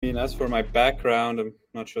mean, as for my background, I'm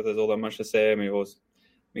not sure there's all that much to say. I mean, I've always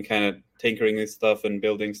been kind of tinkering with stuff and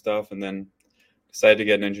building stuff, and then decided to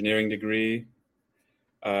get an engineering degree.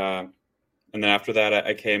 And then after that,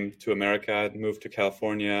 I came to America, moved to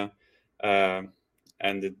California, and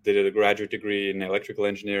did a graduate degree in electrical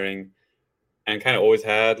engineering, and kind of always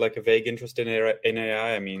had like a vague interest in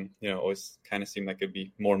AI. I mean, always kind of seemed like it'd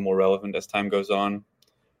be more and more relevant as time goes on.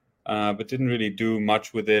 But didn't really do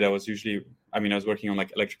much with it. I was working on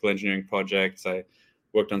like electrical engineering projects. I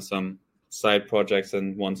worked on some side projects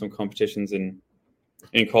and won some competitions in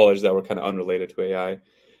college that were kind of unrelated to AI.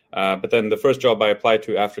 But then the first job I applied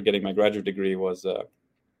to after getting my graduate degree was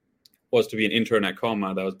to be an intern at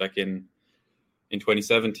Comma. That was back in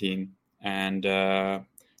 2017. And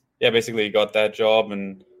basically got that job.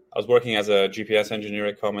 And I was working as a GPS engineer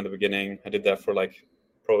at Comma in the beginning. I did that for like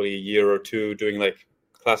probably a year or two, doing like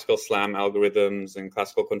classical SLAM algorithms and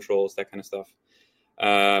classical controls, that kind of stuff.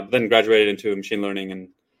 Then graduated into machine learning and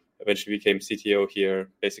eventually became CTO here,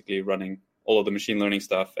 basically running all of the machine learning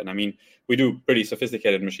stuff. And I mean, we do pretty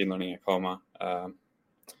sophisticated machine learning at Comma.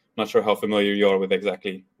 Not sure how familiar you are with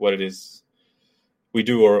exactly what it is we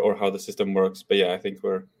do or how the system works. But yeah, I think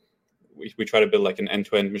we try to build like an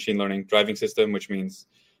end-to-end machine learning driving system, which means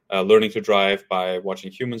learning to drive by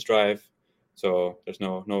watching humans drive. So there's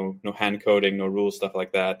no hand coding, no rules, stuff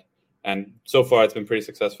like that. And so far it's been pretty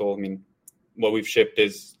successful. I mean, what we've shipped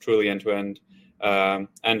is truly end-to-end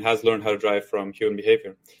and has learned how to drive from human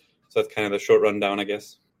behavior. So that's kind of the short rundown, I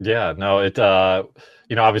guess. Yeah, no,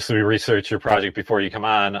 obviously we researched your project before you come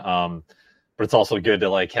on, but it's also good to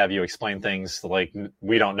like have you explain things like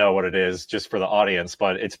we don't know what it is just for the audience,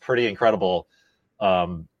 but it's pretty incredible.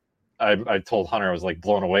 I told Hunter I was like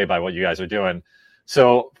blown away by what you guys are doing.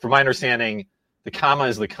 So from my understanding, the Comma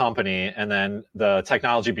is the company, and then the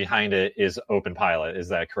technology behind it is OpenPilot. Is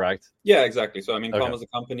that correct? Yeah, exactly. So I mean, Comma is a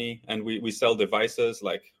company, and we sell devices.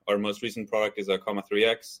 Like our most recent product is a Comma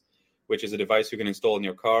 3X, which is a device you can install in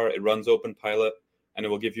your car. It runs OpenPilot, and it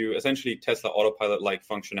will give you essentially Tesla Autopilot-like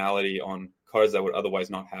functionality on cars that would otherwise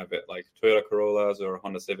not have it, like Toyota Corollas or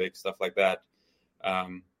Honda Civics, stuff like that.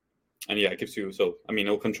 And yeah, it gives you,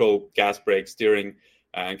 it'll control gas, brake, steering,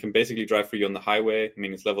 and can basically drive for you on the highway. I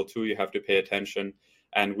mean, it's level 2, you have to pay attention.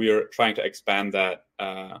 And we are trying to expand that.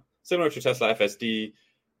 Similar to Tesla FSD,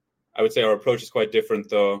 I would say our approach is quite different,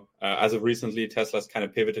 though. As of recently, Tesla's kind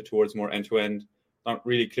of pivoted towards more end-to-end. Not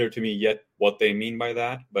really clear to me yet what they mean by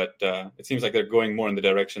that, but it seems like they're going more in the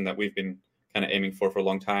direction that we've been kind of aiming for a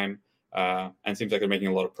long time. And seems like they're making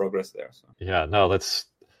a lot of progress there. So. Yeah, no, that's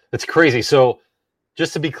crazy. So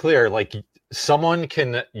just to be clear, like someone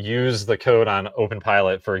can use the code on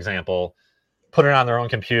OpenPilot, for example, put it on their own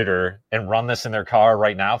computer and run this in their car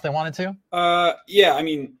right now if they wanted to? Yeah, I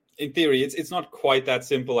mean, in theory, it's not quite that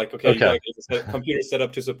simple. Like, okay. You got a computer set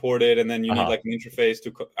up to support it, and then you need like an interface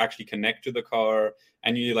to actually connect to the car,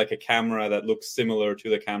 and you need like a camera that looks similar to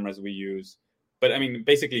the cameras we use. But I mean,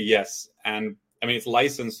 basically, yes. And I mean, it's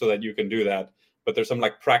licensed so that you can do that. But there's some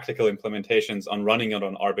like practical implementations on running it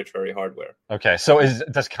on arbitrary hardware. Okay, so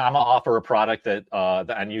does Comma offer a product that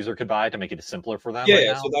the end user could buy to make it simpler for them?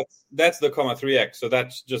 Yeah, so that's the Comma 3X. So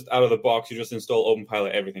that's just out of the box. You just install OpenPilot,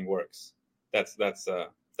 everything works. That's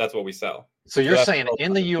what we sell. So you're saying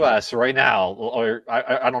in the U.S. right now, or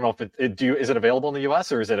I don't know if is it available in the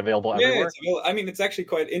U.S. or is it available everywhere? Yeah, I mean, it's actually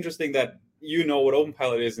quite interesting that you know what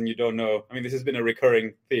OpenPilot is and you don't know. I mean, this has been a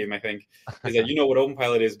recurring theme, I think, is that you know what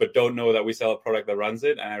OpenPilot is, but don't know that we sell a product that runs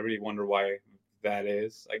it. And I really wonder why that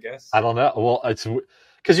is, I guess. I don't know. Well, it's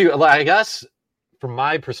because I guess from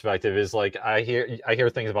my perspective is like, I hear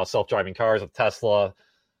things about self-driving cars with Tesla,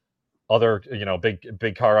 other,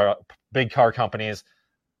 big car companies.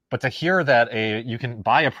 But to hear that you can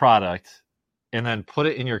buy a product and then put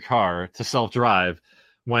it in your car to self-drive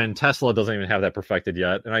when Tesla doesn't even have that perfected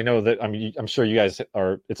yet. And I know that, I'm sure you guys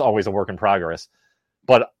it's always a work in progress,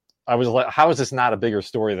 but I was like, how is this not a bigger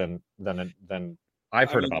story than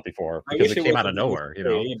I've heard about before? Because it came out of nowhere,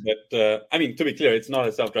 But I mean, to be clear, it's not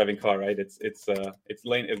a self-driving car, right? It's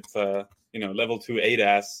level 2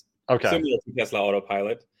 ADAS, similar to Tesla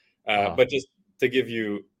Autopilot. But just to give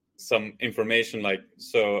you some information,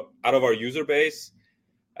 so out of our user base,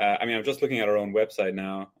 I'm just looking at our own website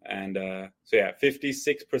now, and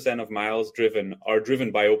 56% of miles driven are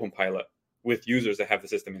driven by OpenPilot with users that have the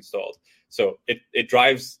system installed. So it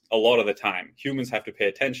drives a lot of the time. Humans have to pay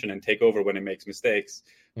attention and take over when it makes mistakes,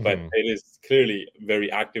 but it is clearly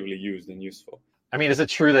very actively used and useful. I mean, is it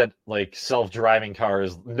true that like self-driving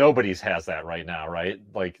cars, nobody's has that right now, right?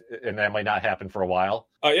 Like, and that might not happen for a while?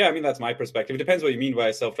 Yeah, I mean, that's my perspective. It depends what you mean by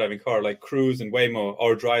a self-driving car. Like Cruise and Waymo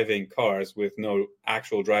are driving cars with no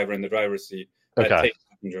actual driver in the driver's seat. That takes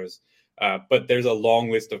passengers. But there's a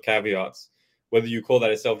long list of caveats. Whether you call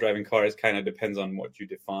that a self-driving car is kind of depends on what you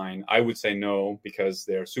define. I would say no, because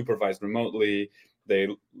they're supervised remotely. They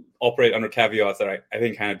operate under caveats that I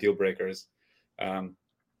think kind of deal breakers. But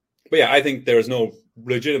yeah, I think there's no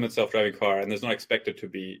legitimate self-driving car, and there's not expected to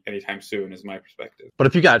be anytime soon, is my perspective. But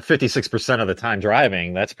if you got 56% of the time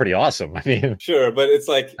driving, that's pretty awesome. I mean, sure, but it's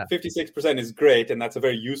like 56% is great, and that's a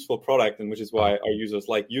very useful product, and which is why our users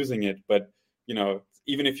like using it. But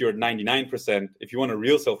even if you're at 99%, if you want a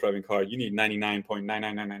real self-driving car, you need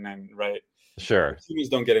 99.99999, right? Sure. Humans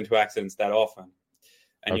don't get into accidents that often,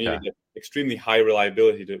 and you need extremely high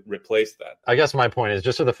reliability to replace that. I guess my point is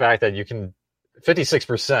just for the fact that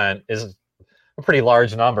 56% is a pretty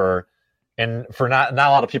large number, and for not a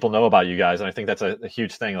lot of people know about you guys, and I think that's a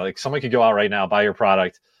huge thing. Like, someone could go out right now, buy your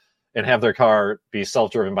product, and have their car be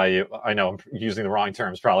self-driven by you. I know I'm using the wrong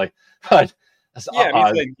terms probably, but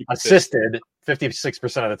assisted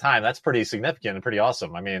 56% of the time. That's pretty significant and pretty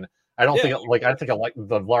awesome. I mean, I think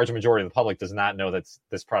the large majority of the public does not know that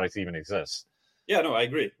this product even exists. Yeah, no, I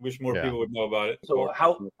agree. Wish more people would know about it. So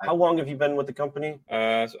how long have you been with the company?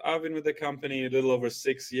 So I've been with the company a little over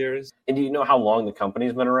 6 years. And do you know how long the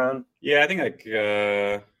company's been around? Yeah, I think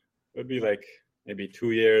it would be like maybe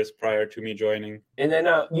 2 years prior to me joining. And then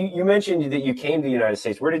you mentioned that you came to the United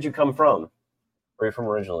States. Where did you come from? Where are you from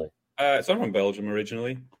originally? So I'm from Belgium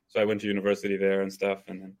originally. So I went to university there and stuff,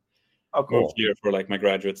 and then cool. moved here for like my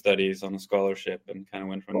graduate studies on a scholarship, and kind of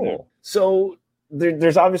went from there. So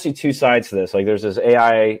there's obviously two sides to this. Like, there's this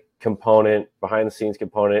AI component, behind the scenes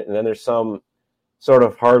component, and then there's some sort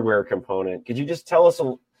of hardware component. Could you just tell us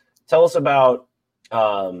about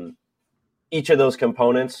each of those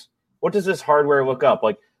components? What does this hardware look up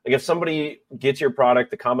like if somebody gets your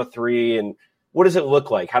product, the Comma 3, and what does it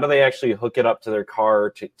look like? How do they actually hook it up to their car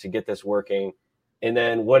to get this working? And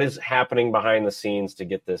then what is happening behind the scenes to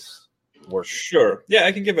get this working? Sure. Yeah,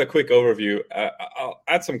 I can give a quick overview. I'll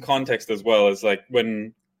add some context as well. As like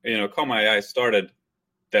when Comma.ai started,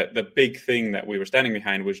 that the big thing that we were standing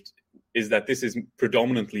behind is that this is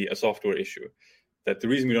predominantly a software issue. That the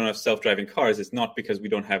reason we don't have self-driving cars is not because we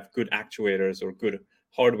don't have good actuators or good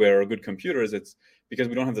hardware or good computers. It's because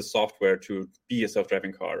we don't have the software to be a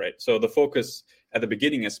self-driving car, right? So the focus at the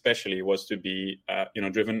beginning especially was to be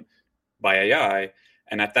driven by AI.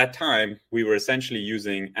 And at that time, we were essentially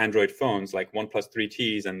using Android phones like OnePlus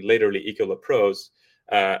 3Ts and laterly Ecola Pros,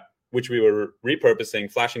 which we were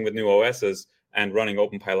repurposing, flashing with new OSs, and running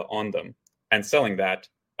OpenPilot on them, and selling that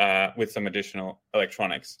with some additional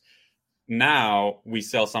electronics. Now we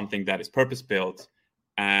sell something that is purpose-built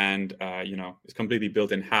and is completely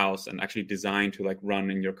built in-house and actually designed to like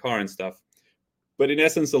run in your car and stuff. But in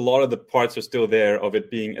essence, a lot of the parts are still there of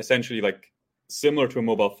it being essentially like similar to a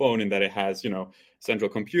mobile phone in that it has, central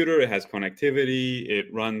computer, it has connectivity, it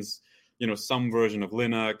runs, some version of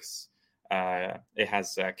Linux, it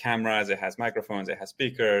has cameras, it has microphones, it has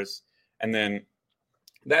speakers, and then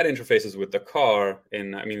that interfaces with the car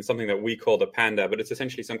in, something that we call the Panda, but it's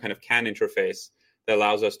essentially some kind of CAN interface that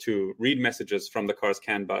allows us to read messages from the car's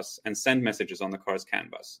CAN bus and send messages on the car's CAN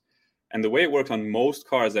bus. And the way it works on most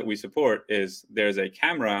cars that we support is there's a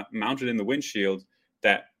camera mounted in the windshield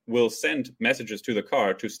that will send messages to the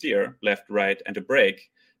car to steer left, right, and to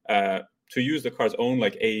brake, to use the car's own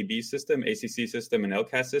like AEB system, ACC system, and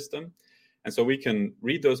LCAS system. And so we can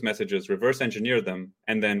read those messages, reverse engineer them,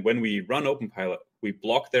 and then when we run OpenPilot, we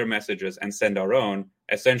block their messages and send our own,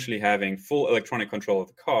 essentially having full electronic control of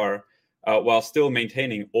the car, while still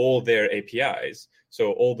maintaining all their APIs.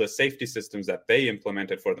 So all the safety systems that they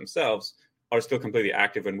implemented for themselves are still completely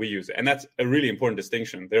active when we use it. And that's a really important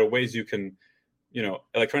distinction. There are ways you can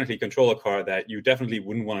electronically control a car that you definitely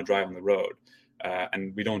wouldn't want to drive on the road.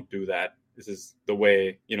 And we don't do that. This is the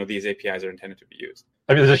way, these APIs are intended to be used.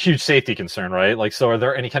 I mean, there's a huge safety concern, right? Like, so are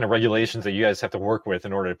there any kind of regulations that you guys have to work with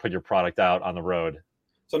in order to put your product out on the road?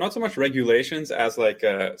 So not so much regulations as like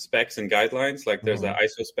specs and guidelines, like there's the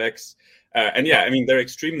ISO specs. And yeah, I mean, they're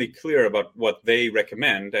extremely clear about what they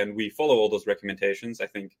recommend, and we follow all those recommendations. I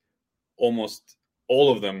think almost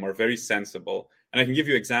all of them are very sensible. And I can give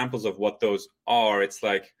you examples of what those are. It's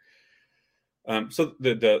like, so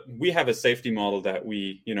we have a safety model that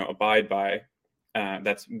we, abide by,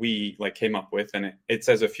 that's we like came up with. And it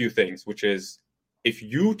says a few things, which is, if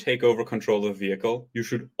you take over control of the vehicle, you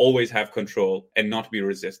should always have control and not be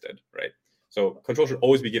resisted, right? So control should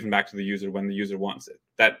always be given back to the user when the user wants it.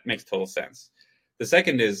 That makes total sense. The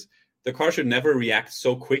second is, the car should never react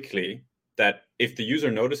so quickly that if the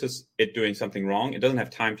user notices it doing something wrong, it doesn't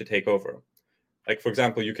have time to take over. Like, for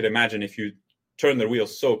example, you could imagine if you turn the wheel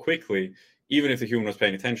so quickly, even if the human was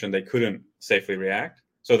paying attention, they couldn't safely react.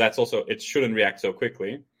 So that's also, it shouldn't react so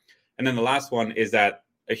quickly. And then the last one is that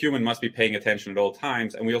a human must be paying attention at all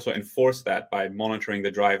times. And we also enforce that by monitoring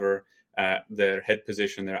the driver, their head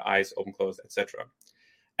position, their eyes open, closed, etc.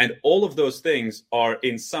 And all of those things are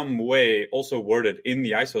in some way also worded in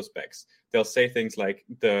the ISO specs. They'll say things like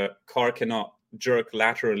the car cannot jerk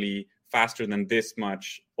laterally faster than this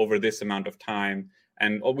much over this amount of time.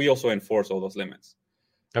 And we also enforce all those limits.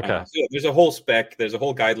 Okay. So there's a whole spec, there's a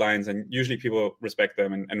whole guidelines, and usually people respect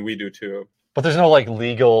them, and we do too. But there's no like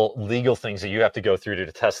legal things that you have to go through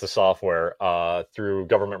to test the software through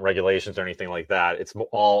government regulations or anything like that. It's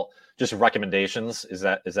all just recommendations. Is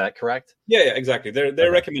that correct? Yeah, exactly.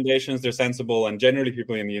 They're recommendations. They're sensible, and generally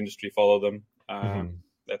people in the industry follow them.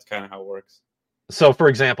 That's kind of how it works. So, for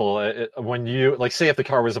example, when you like say if the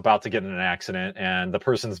car was about to get in an accident and the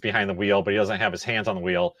person's behind the wheel, but he doesn't have his hands on the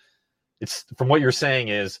wheel, it's from what you're saying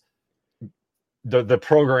is the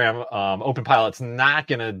program OpenPilot's not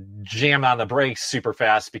going to jam on the brakes super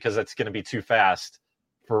fast because it's going to be too fast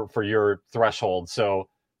for your threshold. So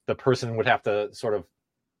the person would have to sort of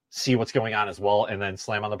see what's going on as well and then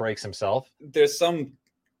slam on the brakes himself. There's some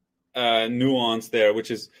nuance there,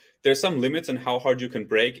 which is there's some limits on how hard you can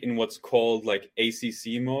brake in what's called like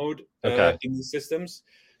ACC mode in the systems,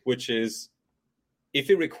 which is if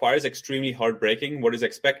it requires extremely hard braking, what is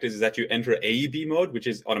expected is that you enter AEB mode, which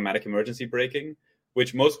is automatic emergency braking,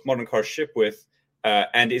 which most modern cars ship with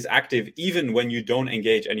and is active even when you don't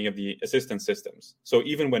engage any of the assistance systems. So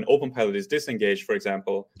even when OpenPilot is disengaged, for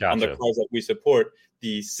example, on the cars that we support,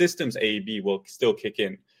 the system's AEB will still kick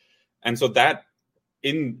in. And so that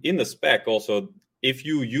in the spec also, if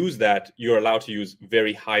you use that, you're allowed to use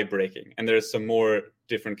very high braking. And there's some more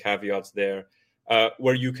different caveats there.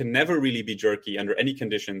 Where you can never really be jerky under any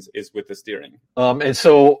conditions is with the steering. And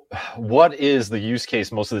so what is the use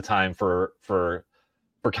case most of the time for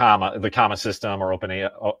Comma, the Comma system or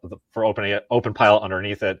OpenPilot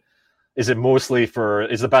underneath it? Is it mostly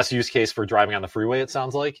is the best use case for driving on the freeway, it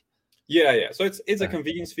sounds like? Yeah. So it's a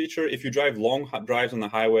convenience feature. If you drive long drives on the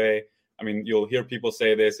highway, I mean, you'll hear people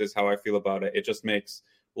say this is how I feel about it. It just makes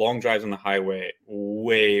long drives on the highway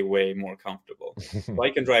way, way more comfortable. So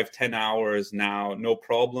I can drive 10 hours now, no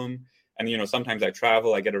problem. And, sometimes I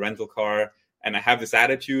travel, I get a rental car, and I have this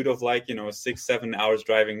attitude of 6-7 hours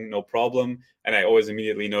driving, no problem. And I always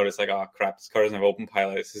immediately notice oh crap, this car doesn't have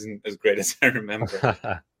OpenPilot. This isn't as great as I remember. So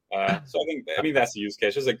I think that's the use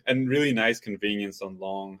case. Just a really nice convenience on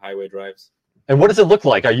long highway drives. And what does it look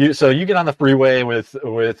like? So you get on the freeway with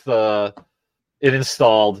it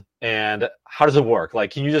installed, and how does it work?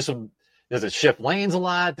 Like, does it shift lanes a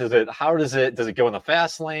lot? Does it go in the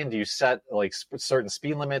fast lane? Do you set like certain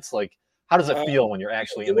speed limits? Like, how does it feel when you're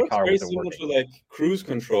actually in the car with it working? It's very similar to like cruise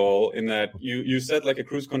control in that you set like a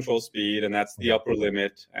cruise control speed, and that's the upper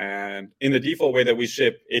limit. And in the default way that we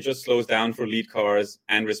ship, it just slows down for lead cars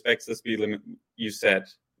and respects the speed limit you set.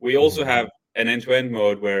 We also have an end-to-end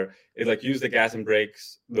mode where it use the gas and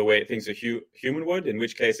brakes the way it thinks a human would, in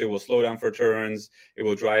which case it will slow down for turns, it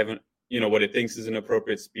will drive what it thinks is an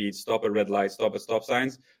appropriate speed, stop at red lights, stop at stop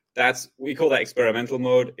signs. We call that experimental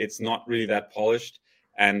mode. It's not really that polished,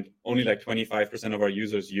 and only like 25% of our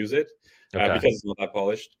users use it because it's not that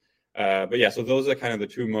polished. But yeah, so those are kind of the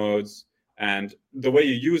two modes. And the way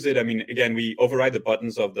you use it, I mean, again, we override the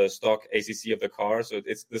buttons of the stock ACC of the car. So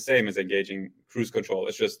it's the same as engaging cruise control.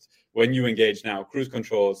 It's just when you engage now, cruise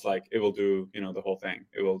control, it's like it will do, the whole thing.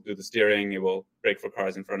 It will do the steering. It will brake for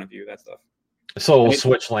cars in front of you, that stuff. So we'll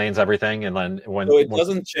switch lanes, everything. And then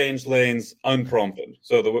doesn't change lanes unprompted.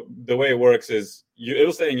 So the way it works is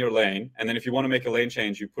it'll stay in your lane. And then if you want to make a lane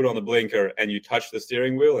change, you put on the blinker and you touch the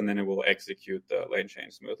steering wheel, and then it will execute the lane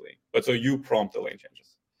change smoothly. But so you prompt the lane changes.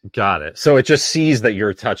 Got it. So it just sees that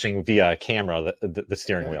you're touching via camera the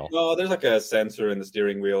steering wheel. No, there's like a sensor in the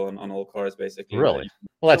steering wheel on all cars, basically. Really?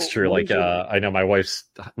 Well, that's true. Like I know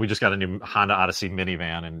we just got a new Honda Odyssey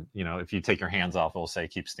minivan, and if you take your hands off, it'll say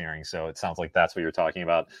keep steering. So it sounds like that's what you're talking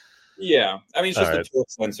about. Yeah, I mean it's just a torque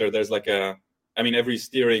sensor. There's every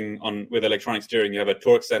steering with electronic steering, you have a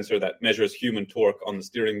torque sensor that measures human torque on the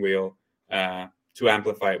steering wheel to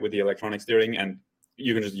amplify it with the electronic steering, and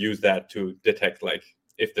you can just use that to detect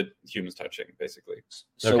if the human's touching, basically.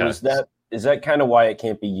 So is that kind of why it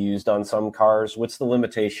can't be used on some cars? What's the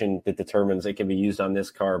limitation that determines it can be used on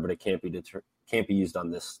this car, but it can't be used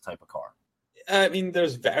on this type of car? I mean,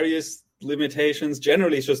 there's various limitations.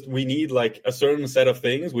 Generally, it's just we need a certain set of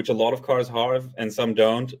things, which a lot of cars have and some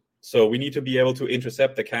don't. So we need to be able to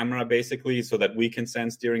intercept the camera, basically, so that we can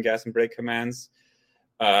send steering, gas, and brake commands.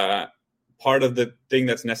 part of the thing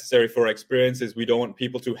that's necessary for our experience is we don't want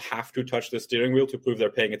people to have to touch the steering wheel to prove they're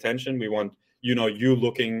paying attention. We want, you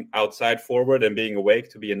looking outside forward and being awake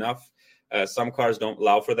to be enough. Some cars don't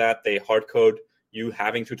allow for that. They hard code you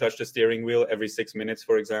having to touch the steering wheel every 6 minutes,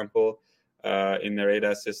 for example, in their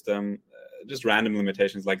ADAS system. Just random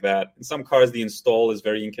limitations like that. In some cars, the install is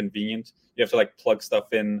very inconvenient. You have to plug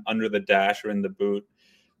stuff in under the dash or in the boot.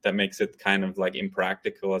 That makes it kind of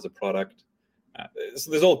impractical as a product. So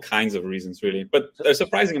there's all kinds of reasons, really. But a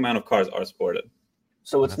surprising amount of cars are supported.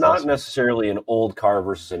 So it's not necessarily an old car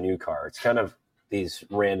versus a new car. It's kind of these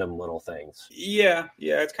random little things. Yeah,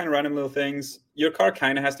 it's kind of random little things. Your car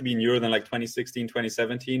kind of has to be newer than 2016,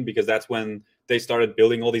 2017, because that's when they started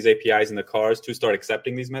building all these APIs in the cars to start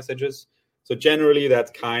accepting these messages. So generally, that's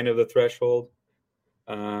kind of the threshold.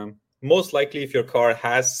 Most likely, if your car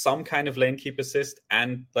has some kind of lane keep assist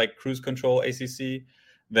and cruise control ACC,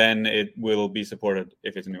 then it will be supported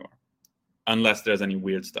if it's newer, unless there's any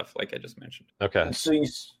weird stuff like I just mentioned. Okay. So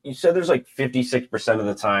you said there's 56% of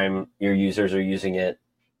the time your users are using it.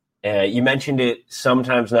 You mentioned it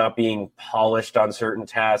sometimes not being polished on certain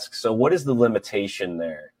tasks. So what is the limitation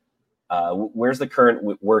there? Where's the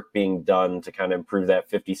current work being done to kind of improve that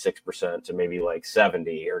 56% to maybe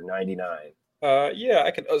 70 or 99?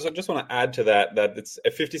 I can. So I just want to add to that it's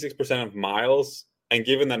 56% of miles, and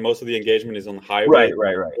given that most of the engagement is on the highway,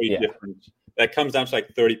 right. Yeah. Different. That comes down to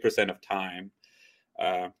 30% of time.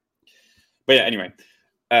 But yeah, anyway.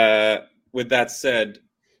 With that said,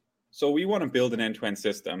 so we want to build an end-to-end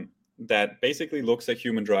system that basically looks at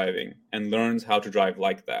human driving and learns how to drive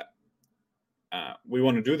like that. We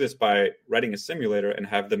want to do this by writing a simulator and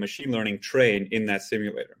have the machine learning train in that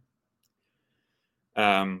simulator.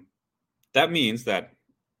 That means that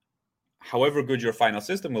however good your final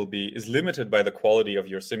system will be is limited by the quality of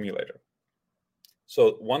your simulator.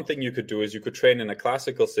 So one thing you could do is you could train in a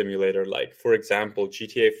classical simulator, for example,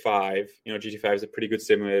 GTA 5. GTA 5 is a pretty good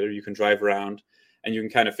simulator. You can drive around and you can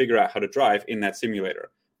kind of figure out how to drive in that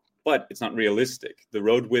simulator. But it's not realistic. The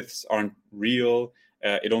road widths aren't real.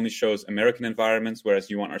 It only shows American environments, whereas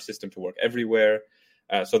you want our system to work everywhere.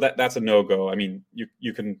 So that's a no-go. I mean,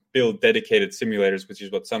 you can build dedicated simulators, which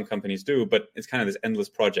is what some companies do, but it's kind of this endless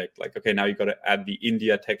project. Okay, now you've got to add the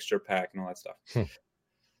India texture pack and all that stuff.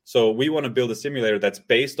 So we want to build a simulator that's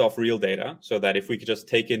based off real data so that if we could just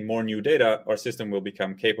take in more new data, our system will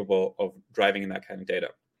become capable of driving in that kind of data.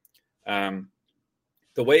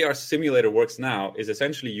 The way our simulator works now is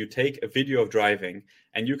essentially you take a video of driving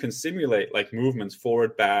and you can simulate movements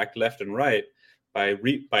forward, back, left, and right by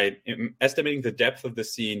estimating the depth of the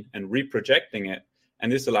scene and reprojecting it.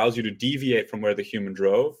 And this allows you to deviate from where the human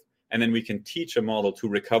drove. And then we can teach a model to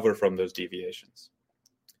recover from those deviations.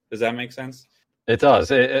 Does that make sense? It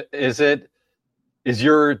does. Is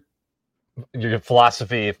your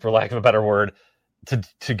philosophy, for lack of a better word,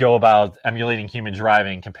 to go about emulating human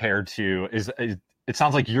driving compared to it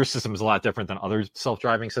sounds like your system is a lot different than other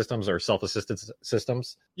self-driving systems or self-assisted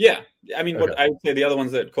systems. Yeah. I mean, what I would say the other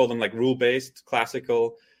ones that call them rule-based,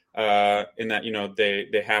 classical, in that,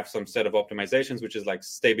 they have some set of optimizations, which is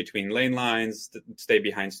stay between lane lines, stay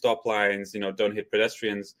behind stop lines, don't hit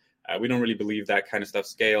pedestrians. We don't really believe that kind of stuff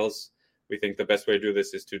scales. We think the best way to do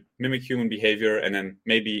this is to mimic human behavior. And then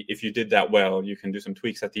maybe if you did that well, you can do some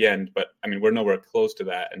tweaks at the end. But I mean, we're nowhere close to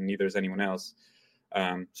that, and neither is anyone else.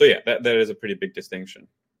 So yeah, that is a pretty big distinction.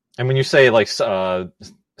 And when you say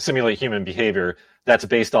simulate human behavior, that's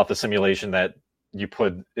based off the simulation that you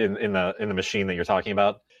put in the machine that you're talking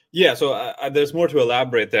about? Yeah, so there's more to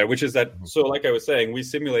elaborate there, which is that, so like I was saying, we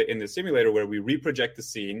simulate in the simulator where we reproject the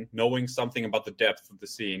scene, knowing something about the depth of the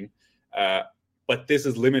scene. But this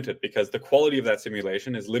is limited because the quality of that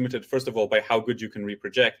simulation is limited, first of all, by how good you can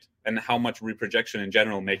reproject and how much reprojection in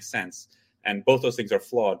general makes sense. And both those things are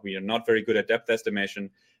flawed. We are not very good at depth estimation,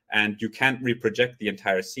 and you can't reproject the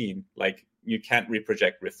entire scene. You can't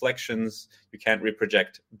reproject reflections. You can't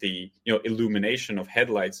reproject the illumination of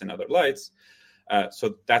headlights and other lights.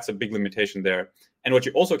 So that's a big limitation there. And what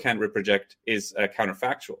you also can't reproject is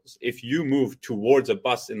counterfactuals. If you move towards a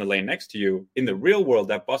bus in the lane next to you, in the real world,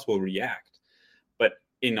 that bus will react. But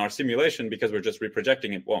in our simulation, because we're just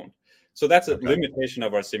reprojecting, it won't. So that's a limitation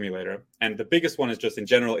of our simulator. And the biggest one is just in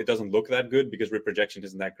general, it doesn't look that good because reprojection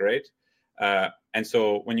isn't that great. And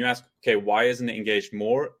so when you ask, okay, why isn't it engaged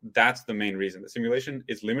more? That's the main reason. The simulation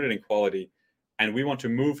is limited in quality. And we want to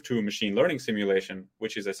move to a machine learning simulation,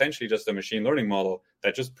 which is essentially just a machine learning model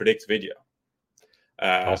that just predicts video.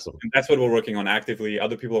 Awesome. And that's what we're working on actively.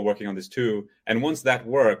 Other people are working on this too. And once that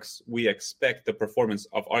works, we expect the performance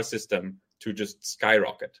of our system to just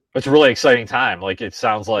skyrocket. It's a really exciting time. It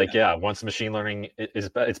sounds like, once machine learning it's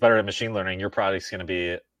better at machine learning, your product's going to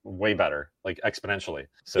be way better, like exponentially.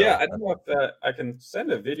 So yeah, I don't know if I can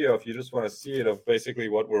send a video if you just want to see it of basically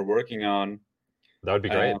what we're working on. that would be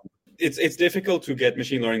great. It's difficult to get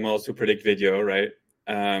machine learning models to predict video, right?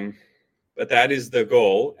 But that is the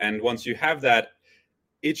goal. And once you have that,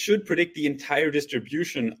 it should predict the entire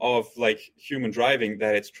distribution of like human driving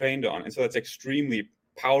that it's trained on. And so that's extremely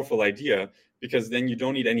powerful idea, because then you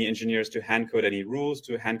don't need any engineers to hand code any rules,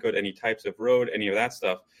 to hand code any types of road, any of that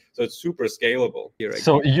stuff. So it's super scalable.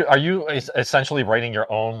 So are you essentially writing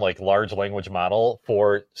your own like large language model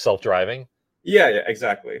for self-driving? Yeah,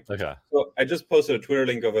 exactly. Okay. So I just posted a Twitter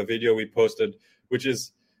link of a video we posted, which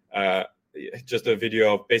is just a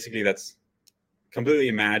video of basically that's completely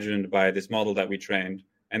imagined by this model that we trained.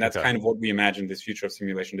 And that's kind of what we imagined this future of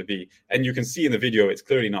simulation to be. And you can see in the video, it's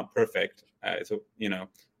clearly not perfect.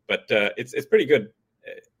 But it's pretty good.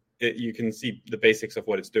 You can see the basics of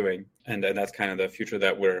what it's doing, and that's kind of the future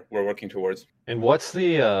that we're working towards. And what's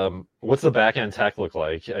the back end tech look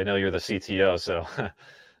like? I know you're the CTO, so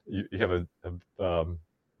you have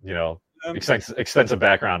extensive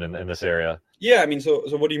background in this area. Yeah, I mean, so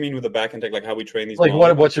what do you mean with the back end tech? Like how we train these? Like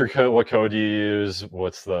models? what's your code? What code do you use?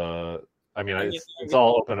 What's the? I mean, it's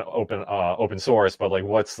all open source, but like,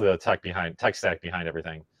 what's the tech stack behind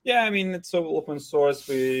everything? Yeah, I mean, it's so open source.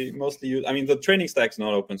 We mostly use. I mean, the training stack's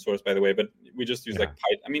not open source, by the way, but we just use like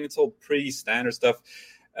Python. I mean, it's all pretty standard stuff.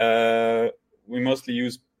 We mostly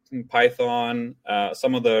use Python.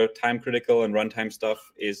 Some of the time critical and runtime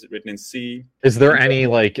stuff is written in C. Is there any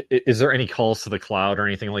calls to the cloud or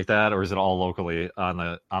anything like that, or is it all locally on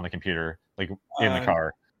the computer, like in the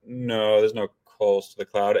car? No, there's no calls to the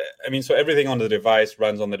cloud. I mean, so everything on the device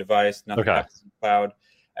runs on the device, nothing happens in the cloud.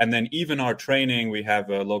 And then even our training, we have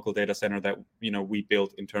a local data center that we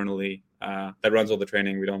built internally that runs all the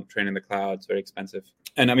training. We don't train in the cloud; it's very expensive.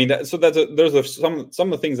 And I mean, there's some of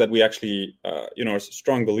the things that we actually are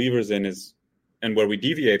strong believers in is, and where we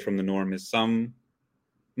deviate from the norm is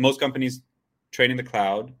most companies train in the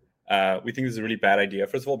cloud. We think this is a really bad idea.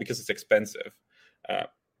 First of all, because it's expensive.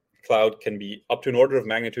 Cloud can be up to an order of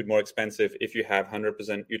magnitude more expensive if you have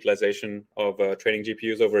 100% utilization of training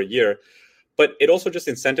GPUs over a year. But it also just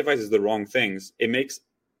incentivizes the wrong things. It makes,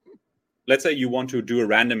 let's say you want to do a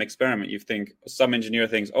random experiment. You think some engineer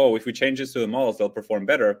thinks, oh, if we change this to the models, they'll perform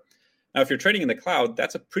better. Now, if you're training in the cloud,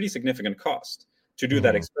 that's a pretty significant cost to do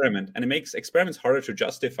that experiment. And it makes experiments harder to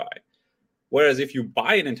justify. Whereas if you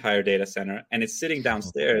buy an entire data center and it's sitting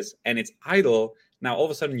downstairs and it's idle, now all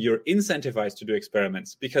of a sudden you're incentivized to do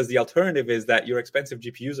experiments, because the alternative is that your expensive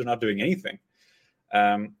GPUs are not doing anything.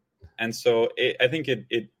 And so I think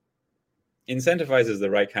it incentivizes the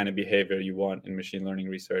right kind of behavior you want in machine learning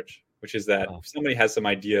research, which is that if somebody has some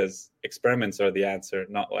ideas, experiments are the answer,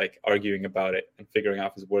 not like arguing about it and figuring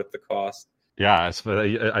out if it's worth the cost. Yeah,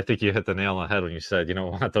 I think you hit the nail on the head when you said you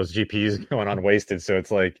don't want those GPUs going unwasted. So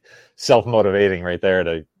it's like self-motivating right there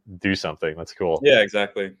to do something. That's cool. Yeah,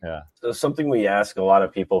 exactly. Yeah. So something we ask a lot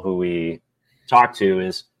of people who we talk to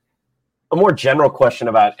is a more general question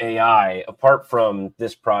about AI, apart from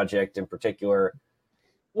this project in particular.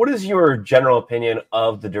 What is your general opinion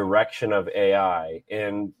of the direction of AI?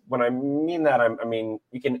 And when I mean that, I mean,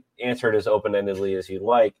 you can answer it as open-endedly as you'd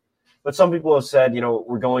like. But some people have said,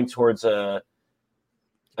 we're going towards a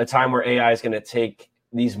time where AI is going to take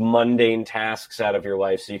these mundane tasks out of your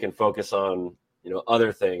life so you can focus on,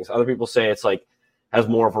 other things. Other people say it's like has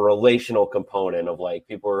more of a relational component of like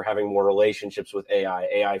people are having more relationships with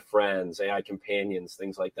AI friends, AI companions,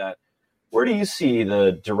 things like that. Where do you see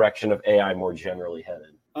the direction of AI more generally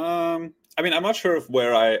headed? I mean, I'm not sure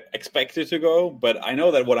where I expect it to go, but I know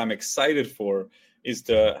that what I'm excited for is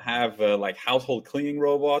to have like household cleaning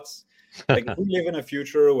robots. Like we live in a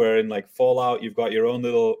future where in like Fallout, you've got your own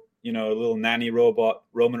little nanny robot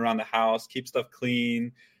roaming around the house, keeps stuff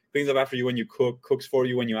clean, cleans up after you when you cook, cooks for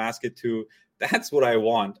you when you ask it to. That's what I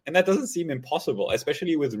want. And that doesn't seem impossible,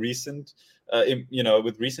 especially with recent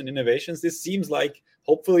innovations. This seems like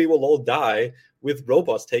hopefully we'll all die with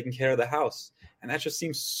robots taking care of the house. And that just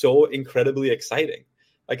seems so incredibly exciting.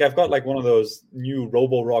 Like I've got like one of those new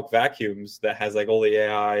Roborock vacuums that has like all the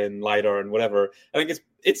AI and LiDAR and whatever. I think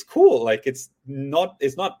it's cool. Like it's not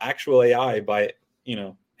actual AI by,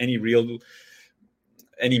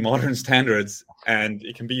 any modern standards, and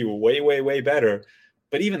it can be way, way, way better.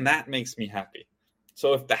 But even that makes me happy.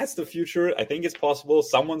 So if that's the future, I think it's possible.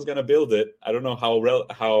 Someone's going to build it. I don't know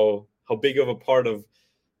how big of a part of,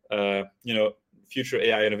 future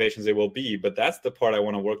AI innovations it will be, but that's the part I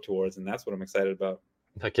want to work towards, and that's what I'm excited about.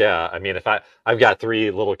 Heck yeah. I mean, if I've got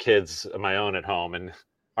 3 little kids of my own at home, and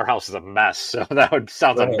our house is a mess, so that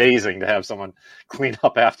sounds amazing to have someone clean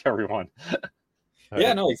up after everyone.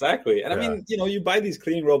 Yeah, no, exactly. And I Yeah. mean, you buy these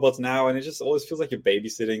cleaning robots now, and it just always feels like you're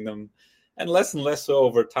babysitting them, and less so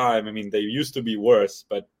over time. I mean, they used to be worse,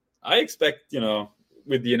 but I expect,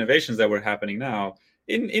 with the innovations that were happening now,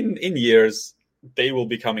 in years, they will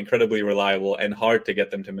become incredibly reliable and hard to get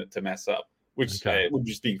them to mess up, which would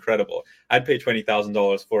just be incredible. I'd pay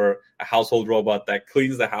 $20,000 for a household robot that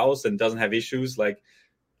cleans the house and doesn't have issues like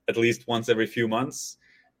at least once every few months.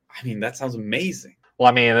 I mean, that sounds amazing. Well,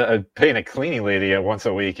 I mean, paying a cleaning lady once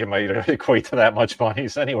a week, it might equate to that much money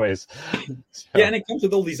anyways. So. Yeah, and it comes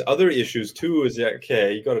with all these other issues too. Is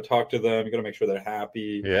okay, you got to talk to them, you got to make sure they're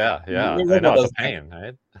happy. Yeah. I know, it's a pain,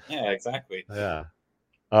 right? Yeah, exactly. Yeah.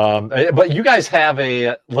 But you guys have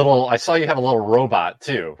I saw you have a little robot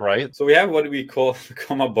too, right? So we have what we call the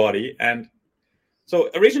Comma body. And so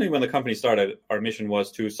originally when the company started, our mission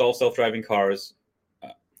was to solve self-driving cars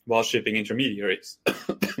while shipping intermediaries.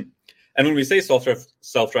 And when we say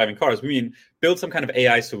self-driving cars, we mean build some kind of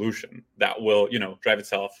AI solution that will, drive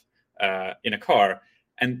itself in a car.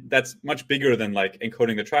 And that's much bigger than like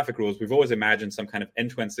encoding the traffic rules. We've always imagined some kind of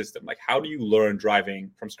end-to-end system. Like, how do you learn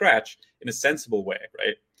driving from scratch in a sensible way,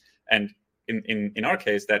 right? And in our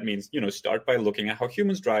case, that means, start by looking at how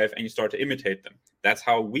humans drive and you start to imitate them. That's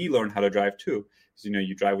how we learn how to drive too. Because,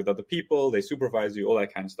 you drive with other people, they supervise you, all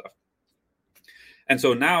that kind of stuff. And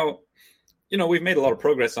so now, we've made a lot of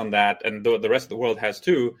progress on that, and the rest of the world has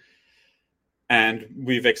too. And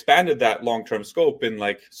we've expanded that long-term scope in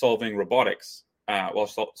like solving robotics while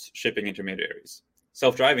shipping intermediaries.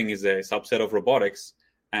 Self-driving is a subset of robotics.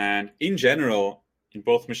 And in general, in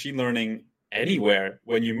both machine learning, anywhere,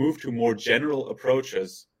 when you move to more general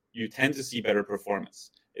approaches, you tend to see better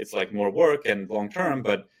performance. It's like more work and long-term,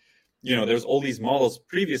 but, there's all these models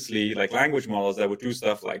previously, like language models that would do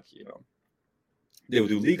stuff like, they would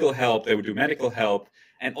do legal help, they would do medical help,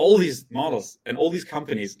 and all these models and all these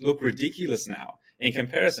companies look ridiculous now in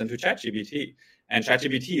comparison to ChatGPT. And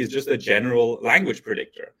ChatGPT is just a general language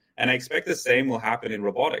predictor. And I expect the same will happen in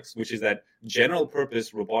robotics, which is that general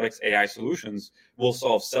purpose robotics AI solutions will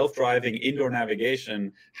solve self-driving, indoor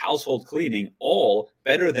navigation, household cleaning, all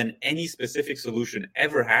better than any specific solution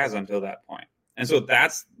ever has until that point. And so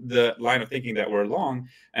that's the line of thinking that we're along,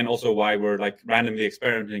 and also why we're like randomly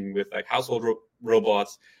experimenting with like household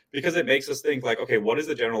robots, because it makes us think like, okay, what is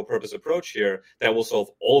the general purpose approach here that will solve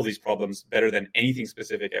all these problems better than anything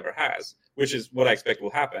specific ever has, which is what I expect will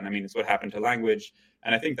happen. I mean, it's what happened to language.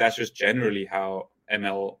 And I think that's just generally how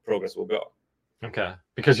ML progress will go. Okay.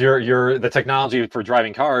 Because the technology for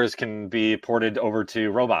driving cars can be ported over to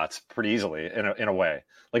robots pretty easily in a way,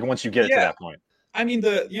 like once you get it to that point. I mean,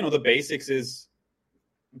 the basics is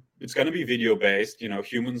it's going to be video based.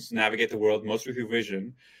 Humans navigate the world mostly through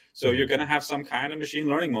vision. So you're going to have some kind of machine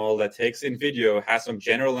learning model that takes in video, has some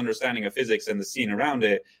general understanding of physics and the scene around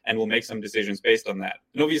it, and will make some decisions based on that.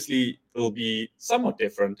 And obviously, it'll be somewhat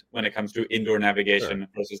different when it comes to indoor navigation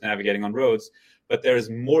versus navigating on roads, but there is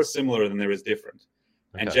more similar than there is different.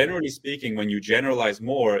 Okay. And generally speaking, when you generalize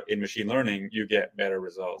more in machine learning, you get better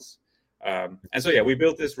results. And so, yeah, we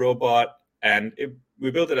built this robot, and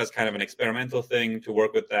we built it as kind of an experimental thing to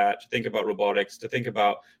work with that, to think about robotics, to think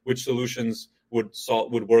about which solutions would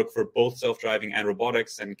work for both self-driving and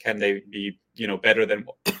robotics, and can they be better than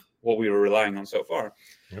what we were relying on so far.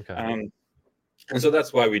 Okay. And so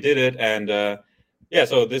that's why we did it. And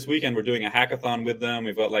so this weekend we're doing a hackathon with them.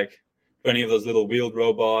 We've got like 20 of those little wheeled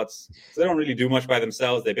robots. So they don't really do much by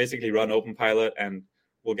themselves. They basically run OpenPilot, and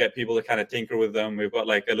we'll get people to kind of tinker with them. We've got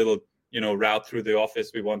like a little route through the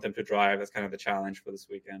office we want them to drive. That's kind of the challenge for this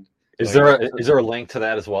weekend. Is there a link to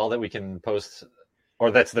that as well that we can post? Or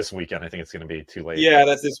that's this weekend. I think it's going to be too late. Yeah,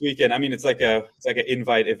 that's this weekend. I mean, it's like an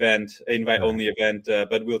invite only event.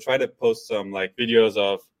 But we'll try to post some like videos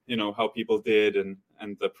of how people did and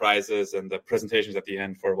the prizes and the presentations at the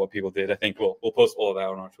end for what people did. I think we'll post all of that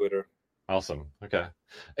on our Twitter. Awesome. Okay.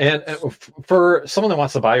 And for someone that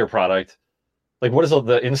wants to buy your product, like what does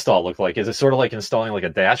the install look like? Is it sort of like installing like a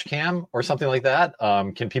dash cam or something like that?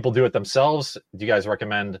 Can people do it themselves? Do you guys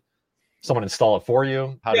recommend someone install it for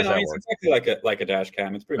you? How does that work? It's exactly like a dash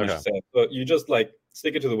cam. It's pretty much the same. So you just like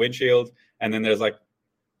stick it to the windshield, and then there's like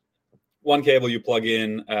one cable you plug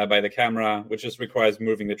in by the camera, which just requires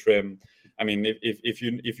moving the trim. I mean,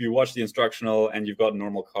 if you watch the instructional and you've got a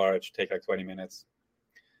normal car, it should take like 20 minutes.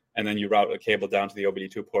 And then you route a cable down to the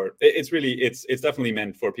OBD2 port. It's definitely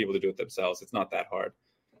meant for people to do it themselves. It's not that hard.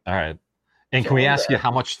 All right. And can we ask you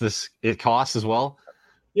how much it costs as well?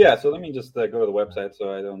 Yeah. So let me just go to the website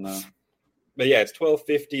so I don't but yeah, it's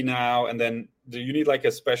 $1,250 now, and then you need like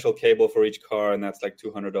a special cable for each car, and that's like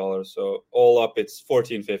 $200. So all up, it's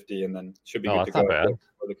 $1,450, and then should be No, good to that's not go bad.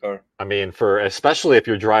 for the car. I mean, for especially if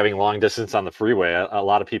you're driving long distance on the freeway, a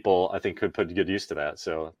lot of people I think could put good use to that.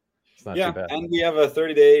 So it's not too bad. And we have a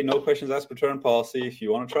 30-day no questions asked return policy. If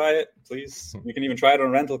you want to try it, please. You can even try it on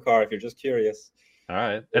a rental car if you're just curious. All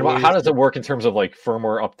right. And how does it work in terms of like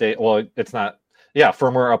firmware update? Well, it's not. Yeah,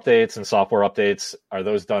 firmware updates and software updates, are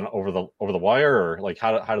those done over the wire, or like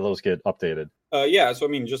how do those get updated? Yeah, so I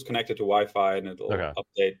mean, just connect it to Wi-Fi and it'll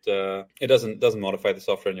update. It doesn't modify the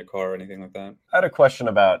software in your car or anything like that. I had a question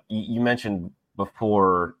about, you mentioned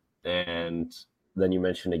before, and then you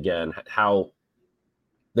mentioned again, how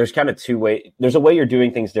there's kind of there's a way you're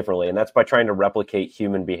doing things differently, and that's by trying to replicate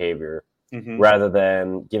human behavior. Rather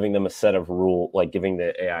than giving them a set of like giving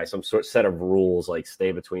the AI some sort of set of rules, like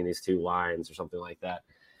stay between these two lines or something like that.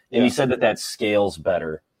 And you said that scales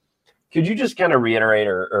better. Could you just kind of reiterate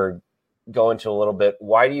or go into a little bit,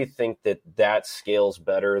 why do you think that scales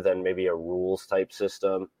better than maybe a rules type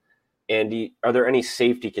system? And are there any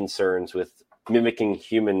safety concerns with mimicking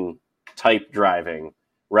human type driving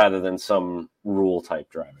rather than some rule type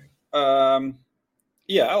driving?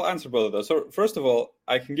 Yeah, I'll answer both of those. So first of all,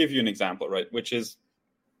 I can give you an example, right? Which is,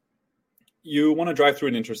 you want to drive through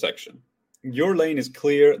an intersection. Your lane is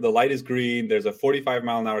clear. The light is green. There's a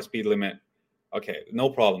 45-mile-an-hour speed limit. Okay, no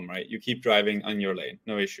problem, right? You keep driving on your lane.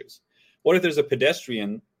 No issues. What if there's a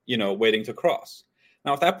pedestrian, waiting to cross?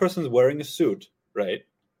 Now, if that person's wearing a suit, right,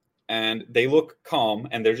 and they look calm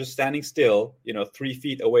and they're just standing still, 3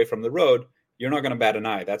 feet away from the road, you're not going to bat an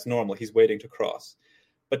eye. That's normal. He's waiting to cross.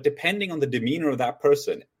 But depending on the demeanor of that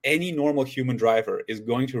person, any normal human driver is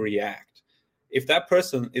going to react. If that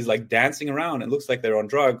person is like dancing around and looks like they're on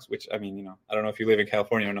drugs, which, I mean, I don't know if you live in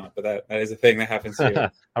California or not, but that is a thing that happens here.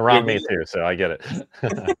 Around me too, so I get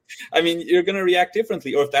it. I mean, you're going to react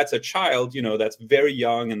differently. Or if that's a child, that's very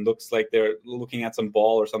young and looks like they're looking at some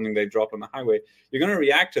ball or something they dropped on the highway, you're going to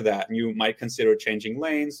react to that. And you might consider changing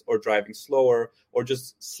lanes or driving slower or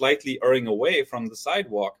just slightly erring away from the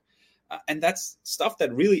sidewalk. And that's stuff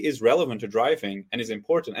that really is relevant to driving and is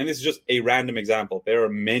important. And this is just a random example. There are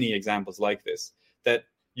many examples like this that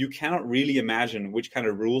you cannot really imagine which kind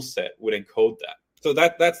of rule set would encode that. So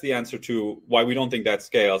that's the answer to why we don't think that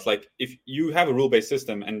scales. Like, if you have a rule-based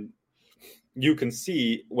system and you can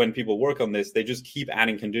see when people work on this, they just keep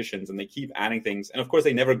adding conditions and they keep adding things. And of course,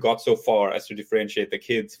 they never got so far as to differentiate the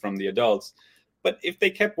kids from the adults. But if they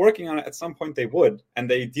kept working on it, at some point they would. And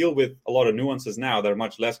they deal with a lot of nuances now that are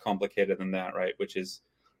much less complicated than that, right? Which is,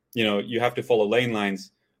 you have to follow lane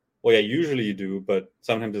lines. Well, yeah, usually you do, but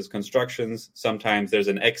sometimes there's constructions. Sometimes there's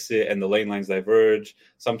an exit and the lane lines diverge.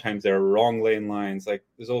 Sometimes there are wrong lane lines. Like,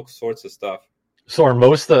 there's all sorts of stuff. So are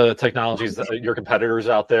most of the technologies that your competitors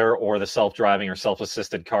out there, or the self-driving or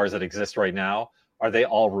self-assisted cars that exist right now, are they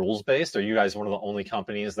all rules-based? Are you guys one of the only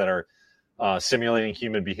companies that are simulating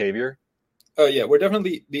human behavior? Yeah, we're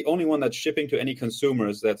definitely the only one that's shipping to any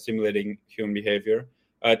consumers that's simulating human behavior.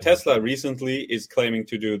 Tesla recently is claiming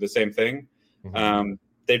to do the same thing. Mm-hmm.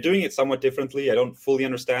 They're doing it somewhat differently. I don't fully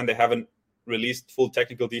understand. They haven't released full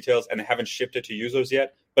technical details and they haven't shipped it to users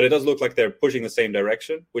yet. But it does look like they're pushing the same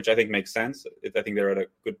direction, which I think makes sense. I think they're at a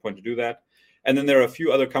good point to do that. And then there are a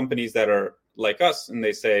few other companies that are like us, and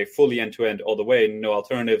they say fully end-to-end all the way, no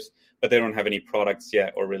alternatives, but they don't have any products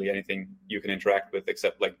yet or really anything you can interact with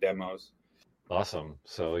except like demos. Awesome.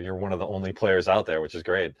 So you're one of the only players out there, which is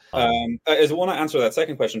great. I want to answer that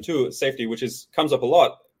second question too, safety, which comes up a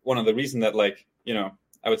lot. One of the reasons that,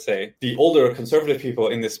 I would say the older conservative people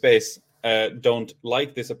in this space don't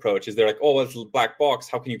like this approach is they're like, oh, it's a black box.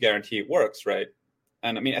 How can you guarantee it works, right?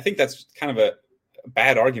 And I mean, I think that's kind of a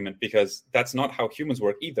bad argument because that's not how humans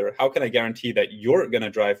work either. How can I guarantee that you're going to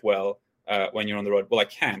drive well when you're on the road? Well, I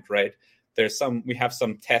can't, right? We have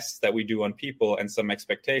some tests that we do on people and some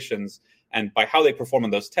expectations. And by how they perform on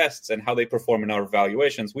those tests and how they perform in our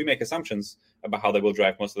evaluations, we make assumptions about how they will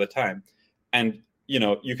drive most of the time. And,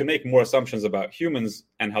 you can make more assumptions about humans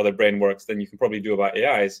and how their brain works than you can probably do about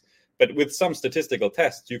AIs. But with some statistical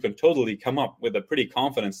tests, you can totally come up with a pretty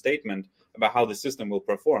confident statement about how the system will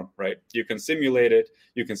perform, right? You can simulate it.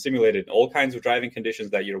 You can simulate it in all kinds of driving conditions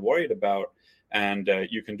that you're worried about. And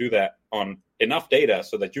you can do that on enough data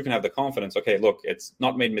so that you can have the confidence, okay, look, it's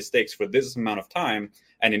not made mistakes for this amount of time.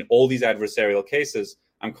 And in all these adversarial cases,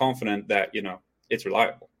 I'm confident that, it's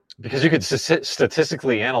reliable. Because you could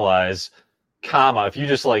statistically analyze Comma. If you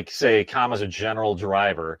just say Comma's a general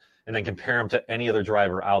driver and then compare him to any other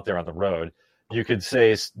driver out there on the road, you could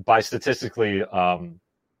say by statistically some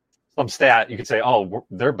stat, you could say, oh,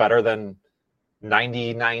 they're better than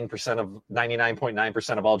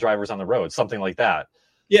 99.9% of all drivers on the road, something like that.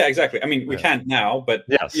 Yeah, exactly. I mean, we can't now, but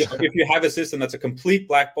yes. If you have a system that's a complete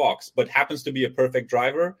black box, but happens to be a perfect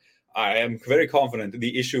driver, I am very confident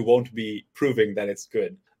the issue won't be proving that it's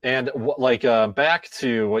good. And back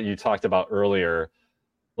to what you talked about earlier,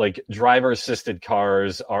 like driver-assisted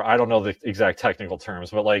cars are, I don't know the exact technical terms,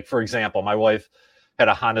 but like, for example, my wife had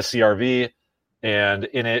a Honda CR-V, and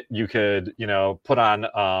in it you could, put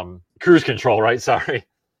on cruise control, right? Sorry.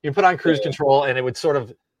 You put on cruise control, and it would sort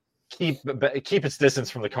of keep its distance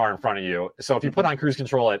from the car in front of you. So if you put on cruise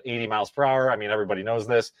control at 80 miles per hour, I mean, everybody knows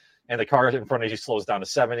this, and the car in front of you slows down to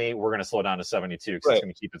 70, we're going to slow down to 72 because it's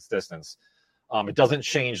going to keep its distance. It doesn't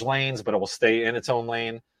change lanes, but it will stay in its own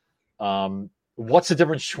lane. What's the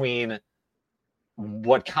difference between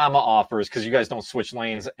what Comma offers, because you guys don't switch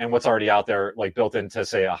lanes, and what's already out there, like built into,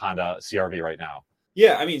 say, a Honda CR-V right now?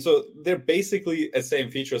 Yeah, I mean, so they're basically the same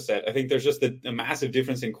feature set. I think there's just a massive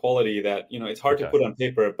difference in quality that, it's hard to put on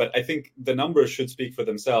paper, but I think the numbers should speak for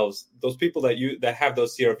themselves. Those people that have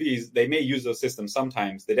those CR-Vs, they may use those systems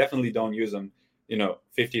sometimes. They definitely don't use them,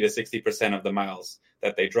 50 to 60% of the miles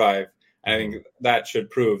that they drive. And I think that should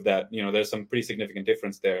prove that, there's some pretty significant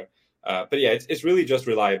difference there. But yeah, it's really just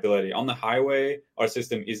reliability. On the highway, our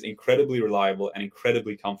system is incredibly reliable and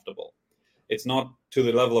incredibly comfortable. It's not to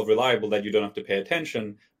the level of reliable that you don't have to pay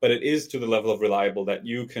attention, but it is to the level of reliable that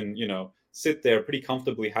you can, sit there pretty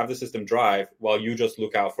comfortably, have the system drive while you just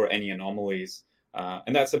look out for any anomalies.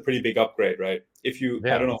 And that's a pretty big upgrade, right? I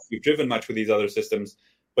don't know if you've driven much with these other systems,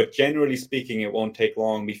 but generally speaking, it won't take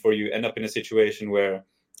long before you end up in a situation where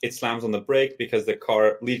it slams on the brake because the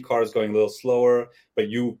lead car is going a little slower, but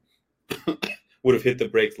you would have hit the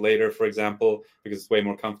brakes later, for example, because it's way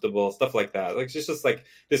more comfortable, stuff like that. Like, it's just like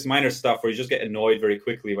this minor stuff where you just get annoyed very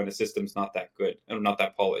quickly when the system's not that good and not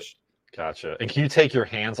that polished. Gotcha. And can you take your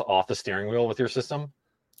hands off the steering wheel with your system?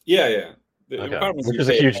 Yeah. Which is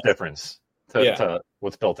a huge difference to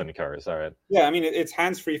what's built into cars. All right. Yeah, I mean, it's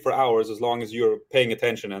hands-free for hours as long as you're paying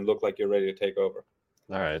attention and look like you're ready to take over.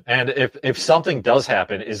 All right. And if something does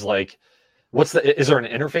happen, is there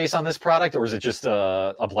an interface on this product, or is it just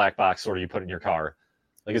a black box sort of you put in your car?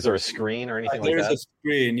 Like, is there a screen or anything like that? There's a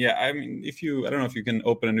screen. Yeah. I mean, I don't know if you can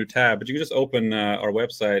open a new tab, but you can just open our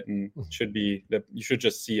website, and you should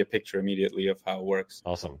just see a picture immediately of how it works.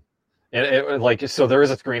 Awesome. And so there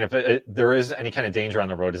is a screen. If there is any kind of danger on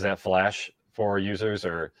the road, does that flash for users,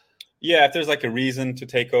 or? Yeah, if there's like a reason to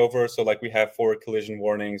take over, so like we have forward collision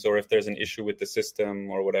warnings, or if there's an issue with the system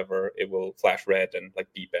or whatever, it will flash red and like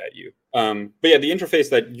beep at you. But yeah, the interface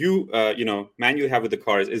that you manually have with the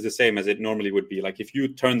cars is the same as it normally would be. Like if you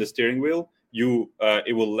turn the steering wheel,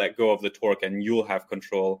 it will let go of the torque and you'll have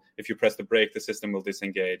control. If you press the brake, the system will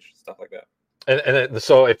disengage, stuff like that. And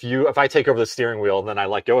so if I take over the steering wheel and then I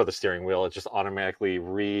let go of the steering wheel, it just automatically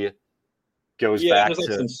goes back there's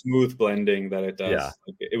like some smooth blending that it does. Yeah.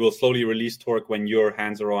 Like it will slowly release torque when your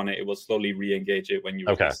hands are on it. It will slowly re-engage it when you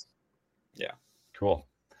release. Okay. Yeah. Cool.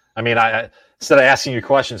 I mean, instead of asking you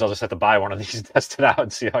questions, I'll just have to buy one of these and test it out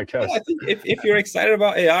and see how it goes. Yeah, I think if you're excited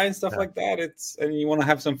about AI and stuff like that, and you want to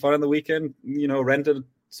have some fun on the weekend,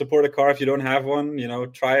 support a car if you don't have one,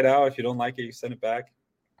 try it out. If you don't like it, you send it back.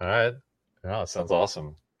 All right. Oh, it sounds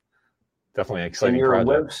awesome. Definitely an exciting and your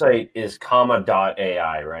project. website is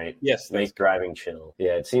Comma.ai, right? Yes. Make driving chill.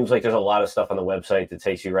 Yeah, it seems like there's a lot of stuff on the website that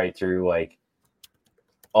takes you right through like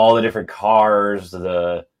all the different cars,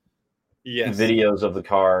 the videos of the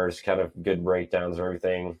cars, kind of good breakdowns of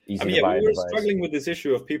everything. Easy to buy. We're struggling with this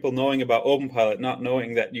issue of people knowing about OpenPilot, not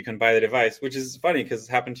knowing that you can buy the device, which is funny because it's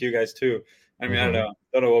happened to you guys too. I mean, I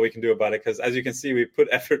don't know what we can do about it, because as you can see, we put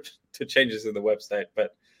effort to changes in the website,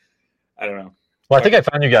 but I don't know. Well, I think I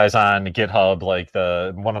found you guys on GitHub, like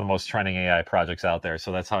one of the most trending AI projects out there.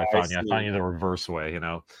 So that's how I found you. I found you the reverse way,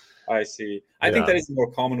 I see. I think that is the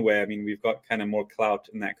more common way. I mean, we've got kind of more clout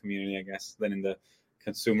in that community, I guess, than in the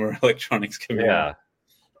consumer electronics community. Yeah.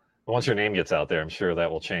 Once your name gets out there, I'm sure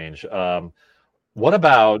that will change. What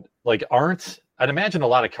about, I'd imagine a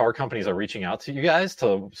lot of car companies are reaching out to you guys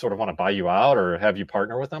to sort of want to buy you out or have you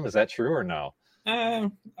partner with them. Is that true or no? I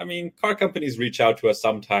mean, car companies reach out to us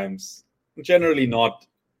sometimes. Generally not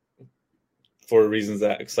for reasons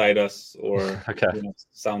that excite us or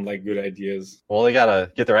sound like good ideas. Well, they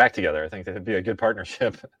gotta get their act together. I think that'd be a good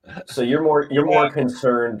partnership. So you're more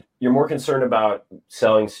concerned about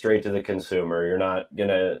selling straight to the consumer. You're not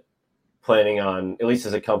planning on, at least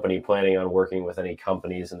as a company, planning on working with any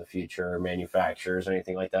companies in the future, or manufacturers, or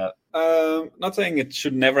anything like that. Not saying it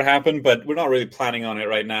should never happen, but we're not really planning on it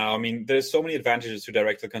right now. I mean, there's so many advantages to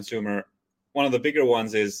direct to consumer. One of the bigger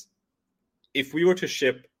ones is, if we were to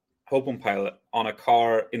ship OpenPilot on a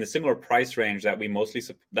car in a similar price range that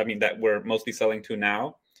we're mostly selling to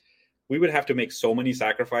now, we would have to make so many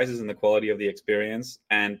sacrifices in the quality of the experience.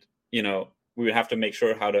 And, we would have to make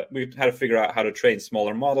sure we'd have to figure out how to train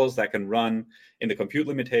smaller models that can run in the compute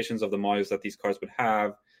limitations of the modules that these cars would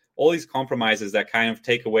have. All these compromises that kind of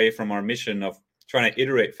take away from our mission of trying to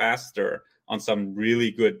iterate faster on some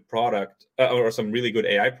really good product or some really good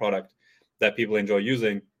AI product that people enjoy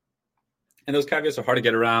using. And those caveats are hard to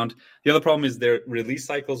get around. The other problem is their release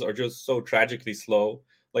cycles are just so tragically slow.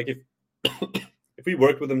 Like if if we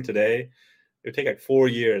worked with them today, it would take like 4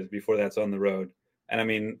 years before that's on the road. And I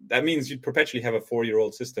mean, that means you'd perpetually have a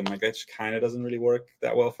 4-year-old system. Like that just kind of doesn't really work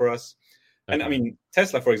that well for us. Okay. And I mean,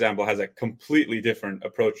 Tesla, for example, has a completely different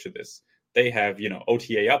approach to this. They have,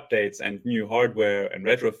 OTA updates and new hardware and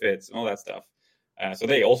retrofits and all that stuff. So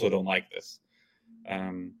they also don't like this.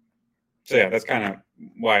 So yeah, that's kind of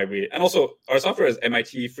why and also our software is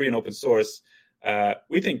MIT free and open source.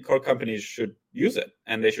 We think car companies should use it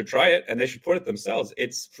and they should try it and they should put it themselves.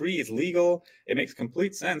 It's free, it's legal, it makes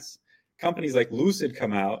complete sense. Companies like Lucid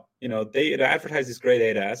come out, they advertise this great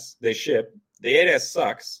ADAS, they ship, the ADAS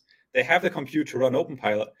sucks, they have the compute to run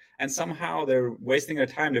OpenPilot, and somehow they're wasting their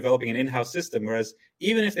time developing an in-house system. Whereas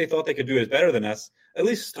even if they thought they could do it better than us, at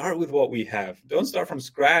least start with what we have. Don't start from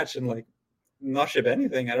scratch and not ship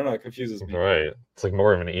anything. I don't know, it confuses me. Right. It's like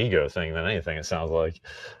more of an ego thing than anything, it sounds like.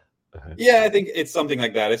 Yeah, I think it's something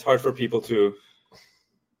like that. It's hard for people to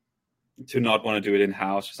not want to do it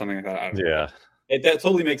in-house or something like that. I don't know. That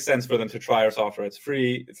totally makes sense for them to try our software. It's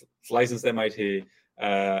free. It's licensed MIT.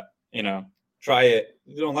 Try it.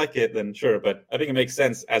 If you don't like it, then sure. But I think it makes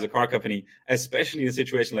sense as a car company, especially in a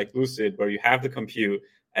situation like Lucid, where you have the compute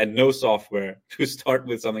and no software, to start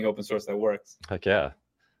with something open source that works. Heck yeah.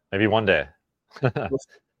 Maybe one day.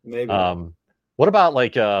 Maybe. What about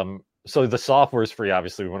so the software is free,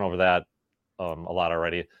 obviously. We went over that a lot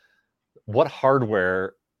already. What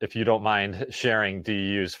hardware, if you don't mind sharing, do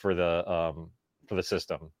you use for the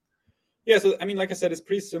system? Yeah, so I mean, like I said, it's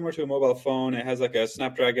pretty similar to a mobile phone. It has like a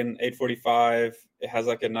Snapdragon 845. It has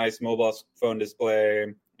like a nice mobile phone display.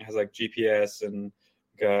 It has like GPS and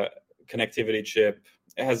a connectivity chip.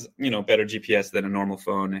 It has, better GPS than a normal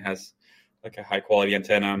phone. It has like a high quality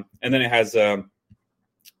antenna. And then it has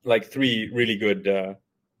 3 really good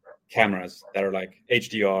cameras that are like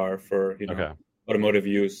HDR for, automotive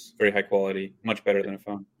use, very high quality, much better than a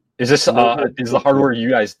phone. Is this is the hardware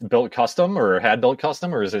you guys built custom or had built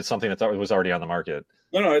custom, or is it something that was already on the market?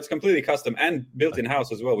 No, it's completely custom and built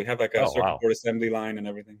in-house as well. We have like a circuit board assembly line and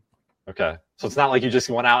everything. Okay. So it's not like you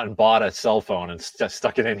just went out and bought a cell phone and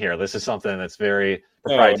stuck it in here. This is something that's very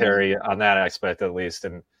proprietary on that aspect, at least,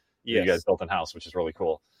 and you guys built in-house, which is really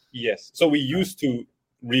cool. Yes. So we used to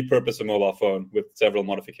repurpose a mobile phone with several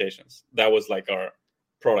modifications. That was like our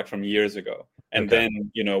product from years ago. And then,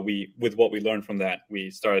 we, with what we learned from that, we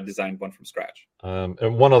started designing one from scratch. And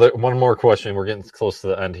one more question. We're getting close to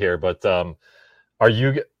the end here, but are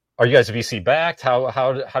you guys VC backed?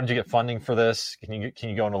 How did you get funding for this? Can you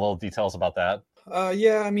go into a little details about that?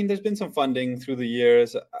 Yeah, I mean, there's been some funding through the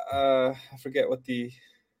years. I forget what the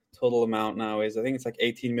total amount now is. I think it's like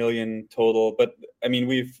 18 million total. But I mean,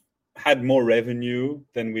 we've had more revenue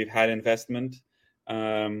than we've had investment.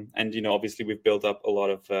 And, obviously we've built up a lot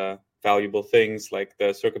of valuable things like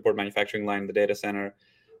the circuit board manufacturing line, the data center.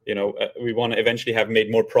 We want to eventually have made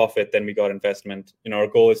more profit than we got investment. Our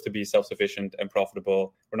goal is to be self-sufficient and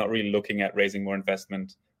profitable. We're not really looking at raising more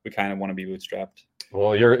investment. We kind of want to be bootstrapped.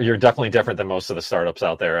 Well, you're definitely different than most of the startups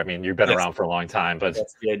out there. I mean, you've been around for a long time, but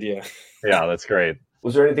that's the idea. Yeah, that's great.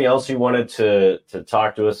 Was there anything else you wanted to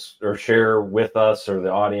talk to us or share with us or the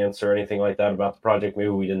audience or anything like that about the project maybe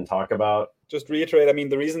we didn't talk about? Just reiterate, I mean,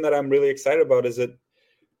 the reason that I'm really excited about is that,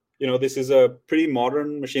 this is a pretty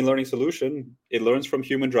modern machine learning solution. It learns from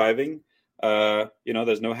human driving.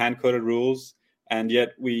 There's no hand-coded rules. And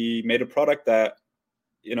yet we made a product that,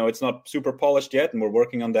 it's not super polished yet, and we're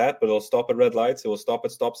working on that, but it'll stop at red lights. It will stop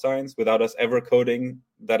at stop signs without us ever coding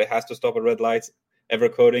that it has to stop at red lights, ever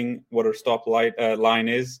coding what a stop light line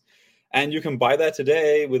is. And you can buy that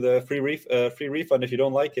today with a free refund if you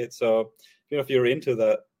don't like it. So, if you're into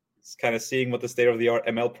that, it's kind of seeing what the state-of-the-art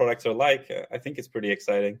ML products are like, I think it's pretty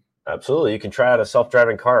exciting. Absolutely. You can try out a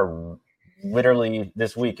self-driving car literally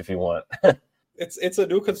this week if you want. It's a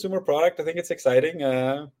new consumer product. I think it's exciting.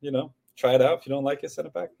 Try it out. If you don't like it, send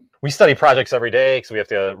it back. We study projects every day because we have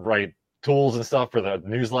to write tools and stuff for the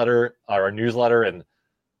newsletter, our newsletter, and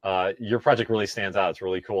your project really stands out. It's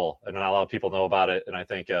really cool, and not a lot of people know about it. And I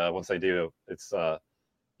think once they do, it's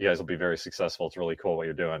you guys will be very successful. It's really cool what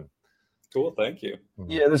you're doing. Cool, thank you.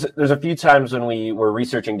 Yeah, there's a few times when we were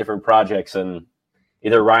researching different projects, and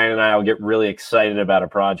either Ryan and I will get really excited about a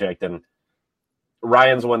project, and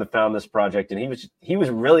Ryan's the one that found this project, and he was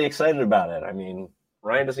really excited about it. I mean,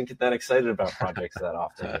 Ryan doesn't get that excited about projects that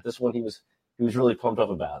often, but this one he was really pumped up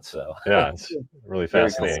about. So yeah, it's really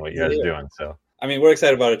fascinating what you guys are doing. So I mean, we're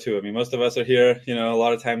excited about it too. I mean, most of us are here, a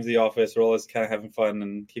lot of times in the office, we're always kind of having fun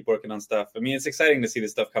and keep working on stuff. I mean, it's exciting to see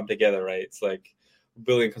this stuff come together, right? It's like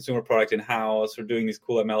building a consumer product in-house. We're doing these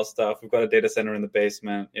cool ML stuff. We've got a data center in the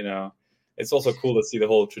basement, It's also cool to see the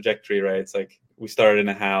whole trajectory, right? It's like we started in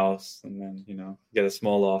a house and then, you get a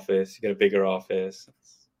small office, you get a bigger office.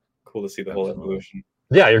 It's cool to see the whole evolution.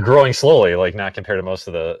 Yeah, you're growing slowly, like not compared to most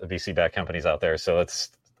of the VC-backed companies out there. So it's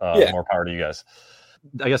more power to you guys.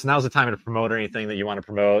 I guess now's the time to promote anything that you want to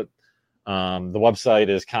promote. The website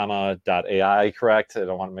is Comma.ai, correct? I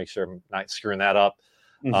don't want to make sure I'm not screwing that up.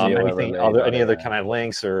 Any other kind of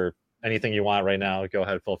links or anything you want right now? Go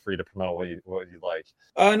ahead, feel free to promote what you like.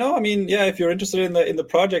 No, I mean, yeah, if you're interested in the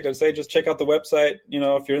project, I'd say just check out the website.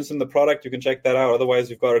 If you're interested in the product, you can check that out. Otherwise,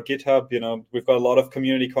 we've got our GitHub. We've got a lot of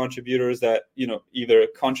community contributors that either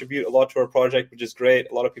contribute a lot to our project, which is great.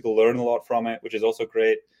 A lot of people learn a lot from it, which is also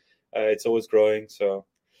great. It's always growing. So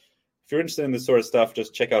if you're interested in this sort of stuff,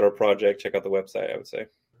 just check out our project, check out the website, I would say.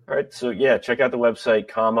 All right. So yeah, check out the website,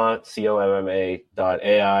 Comma.ai.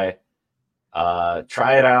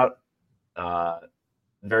 Try it out.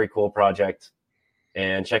 Very cool project.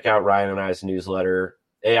 And check out Ryan and I's newsletter,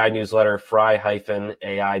 AI newsletter, fry-ai.com.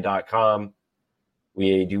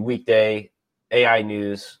 We do weekday AI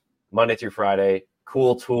news, Monday through Friday,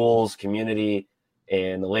 cool tools, community,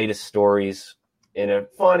 and the latest stories in a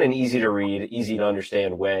fun and easy to read, easy to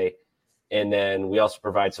understand way. And then we also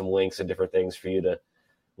provide some links and different things for you to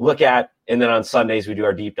look at. And then on Sundays, we do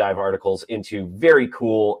our deep dive articles into very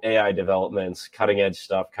cool AI developments, cutting edge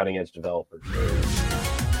stuff, cutting edge developers.